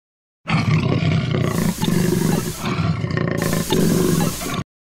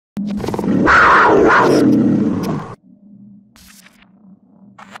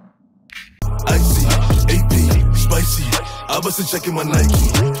checking my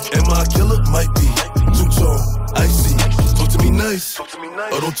Nike. Am I a killer? Might be. Too tall, icy. Talk to me nice,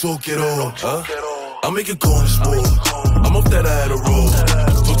 or don't talk at all, huh? I make a call this war. I'm off that I had a roll.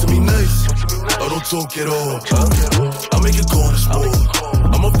 Talk to me nice, or don't talk at all, huh? I make a call this war.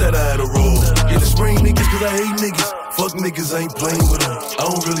 I'm off that I had a roll. Yeah, the spring niggas, cause I hate niggas. Fuck niggas, I ain't playing with them. I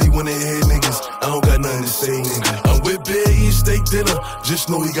don't really wanna hear niggas. I don't got nothing to say, nigga. I'm with Bear eating steak dinner. Just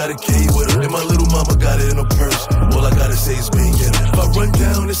know he got a K with her. And my little mama got it in her purse. All I gotta say is big in her. If I run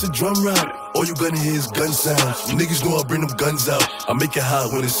down, it's a drum round. All you gonna hear is gun sounds. Niggas know I bring them guns out. I make it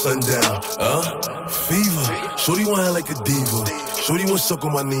hot when it's sundown. Fever. Shorty wanna like a diva. Shorty wanna suck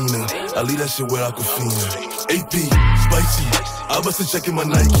on my Nina. I leave that shit where I can feel her. AP, spicy. I bust a check in my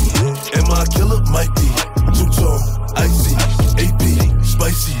Nike. Am I a killer? Might be. Too tall, icy. AP,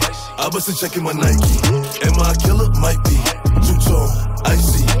 spicy. I bust a check in my Nike. Am I a killer? Might be. Too tall,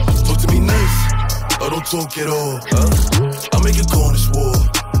 icy. Talk to me nice, or don't talk at all, huh? I make a call this war.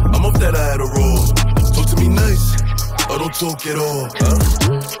 I'm off that I had a roll. Talk to me nice, or don't talk at all, huh?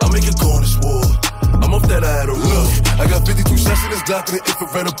 I make a call this war. I'm off that I had a roll. I got 52 shots in this Glock and an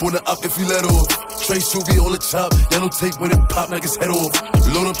infrared up on the op if he let off. Trey Suvi on the top, yellow tape when it pop like his head off.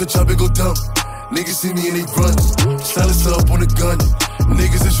 Load up the chop and go dump. Niggas see me and they run. Silence up on the gun.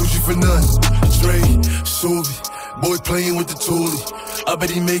 Niggas that shoot you for none. Trey Suvi, boy playing with the toolie. I bet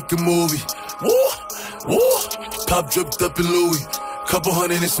he make a movie. Woo. Pop dripped up in Louis. Couple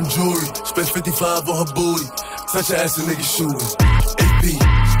hundred and some jewelry. Spent 55 on her booty. Touch her ass and niggas shooting. AP,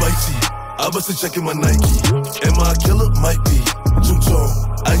 spicy. I bust a check in my Nike. Am I a killer? Might be. Too tall,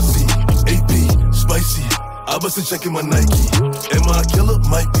 icy. AP, spicy. I bust a check in my Nike. Am I a killer?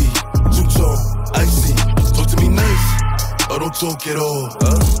 Might be. Too tall, icy. Talk to me nice, or don't talk at all,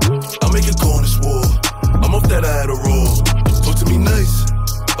 huh? I make a call this war. I'm off that I had a roll. Talk to me nice,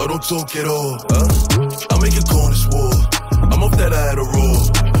 or don't talk at all, huh? I make a call this war. I'm off that I had a roll.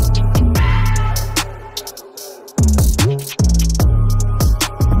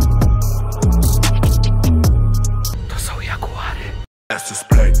 To są Jaguary. Es ist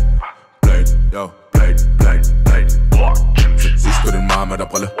Blade, yo, Blade. Siehst du den Mann mit der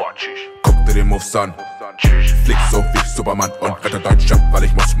Brille? Guck dir den Moves an. Flieg so wie Superman und rette Deutschland, weil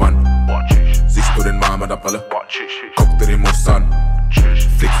ich muss, Mann. Siehst du den Mann mit der Brille? Guck dir den Moves an.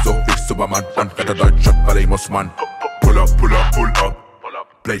 Flieg so wie Superman und rette Deutschland, weil ich muss, Mann. Pull up.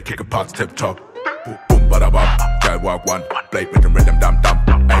 Blade kicke Parts tip top. Boom, badabam, geil walk one. Blade mit dem Rhythm dam.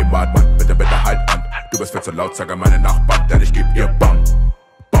 Ey, Mann, bitte halt an. Du bist viel zu laut, sag an meine Nachbarn, denn ich geb ihr Bam.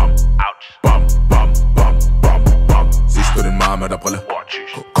 Siehst du den Mann mit der Brille?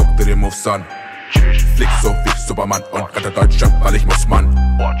 Guck dir den Moves an. Flieg so wie Superman und rette Deutschland, weil ich muss, Mann.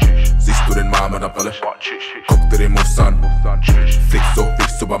 Siehst du den Mann mit der Brille? Guck dir den Moves an. Flieg so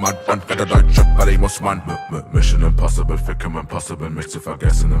wie Superman und rette Deutschland, weil ich muss, Mann. Mission Impossible, für Kim Impossible, mich zu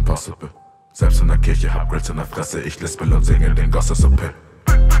vergessen Impossible. Selbst in der Kirche hab Grills in der Fresse, ich lispel und singe den Gossip-Pill.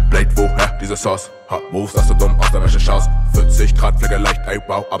 Blade, woher diese Sauce? Hot Moves, dass du dumm aus der Wäsche schaust. 40 Grad, Flecke leicht, ey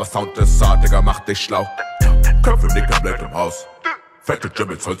wow, aber Sound ist zart, Digga, macht dich schlau. Köpfe im Nick, Blade im Haus. Fette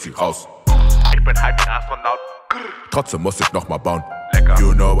Gimmels, holt sie raus. Ich bin halt wie ein Astronaut. Trotzdem muss ich nochmal bauen. Lecker.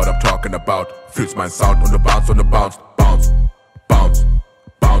 You know what I'm talking about. Fühlst mein Sound und du bounce. Bounce.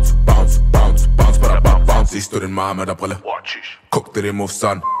 Siehst du den Mann mit der Brille? Guck dir den Moves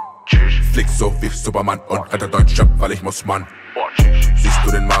an. Flieg so wie Superman und rette Deutschland, weil ich muss, Mann. Siehst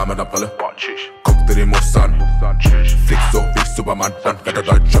du den Mann mit der Brille? Guck dir den Moves an. Flieg so wie Superman und rette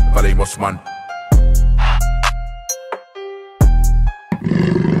Deutschland, weil ich muss, Mann.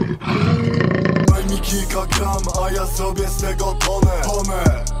 Daj mi kilka gram, a ja zrobię z tego tonę.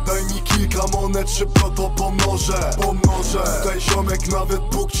 Daj mi kilka monet, szybko to pomnożę. Tutaj ziomek nawet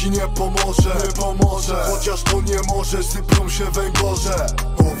Bóg ci nie pomoże. Chociaż to nie może, sypią się węgorze.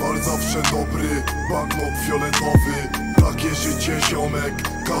 Towar zawsze dobry, banknot fioletowy. Takie życie ziomek,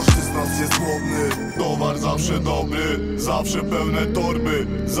 każdy z nas jest głodny. Towar zawsze dobry, zawsze pełne torby.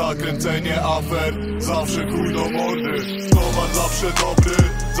 Zakręcenie afer, zawsze chuj do mordy. Towar zawsze dobry,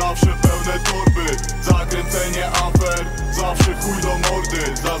 zawsze pełne torby. Zakręcenie afer, zawsze chuj do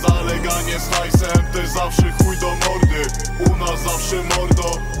mordy. Za zaleganie z hajsem, też zawsze chuj do mordy. U nas zawsze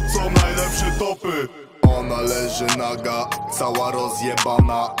mordo, są najlepsze topy. Ona leży naga, cała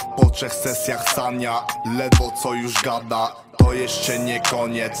rozjebana. Po 3 sesjach sania, ledwo co już gada. To jeszcze nie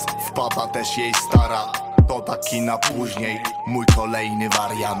koniec, wpada też jej stara. To taki na później, mój kolejny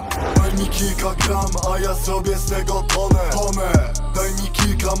wariant. Daj mi kilka gram, a ja zrobię z tego tonę. Daj mi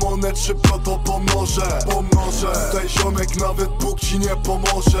kilka monet, szybko to pomnożę. Tutaj ziomek nawet Bóg ci nie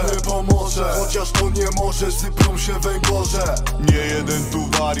pomoże. Chociaż to nie może, sypią się węgorze. Nie jeden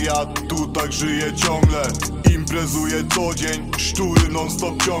tu wariat, tu tak żyje ciągle. Imprezuje co dzień, szczury non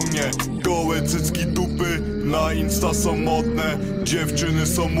stop ciągnie. Gołe cycki dupy, na Insta są modne. Dziewczyny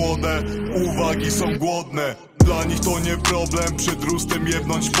są młode, uwagi są głodne. Dla nich to nie problem, przed rustem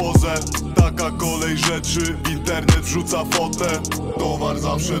jebnąć pozę. Taka kolej rzeczy, w internet wrzuca fotę. Towar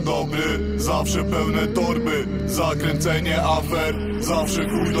zawsze dobry, zawsze pełne torby. Zakręcenie afer, zawsze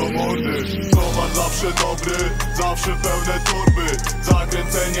chuj do mordy. Towar zawsze dobry, zawsze pełne torby.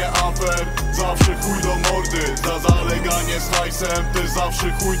 Zakręcenie afer, zawsze chuj do mordy. Za zaleganie z hajsem, też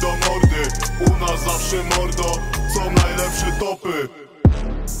zawsze chuj do mordy. U nas zawsze mordo, są najlepsze topy.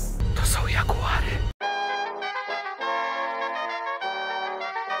 To są Jaguary.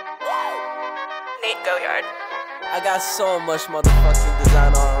 Nategoyard. I got so much motherfucking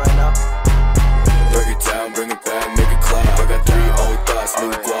design on right now. Break it down, bring it back, make it clap. I got 3 old thoughts,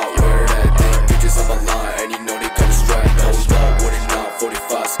 new guap, wear that thing. Bitches on my line, and you know they got strapped. Hold up, what it not,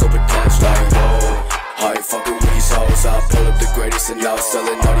 45, scope attached. Like, whoa, how you fucking with these hoes? I pull up the greatest and now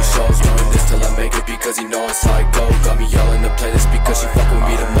selling all these shows. Doing this till I make it because he know it's how it go. Got me yelling the playlist because she fuck with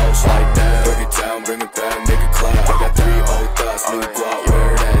me the most. Like that. Break it down, bring it back, make it clap. I got 3 old thoughts, new guap,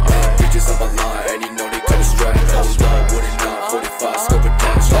 wear that thing. Bitches on my line, and you know they got strapped. Hold up, what it not, 45, scope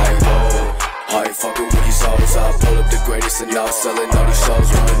attached. Like, whoa, how you fucking with these hoes? I pull up the greatest and now selling all these shows.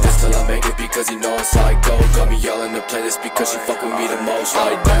 Doing this till I make it because he know it's how it go. Got me yelling the playlist because she fuck with me the most.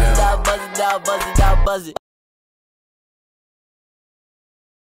 Like that. Buzz it out, buzz it out, buzz it out, buzz it.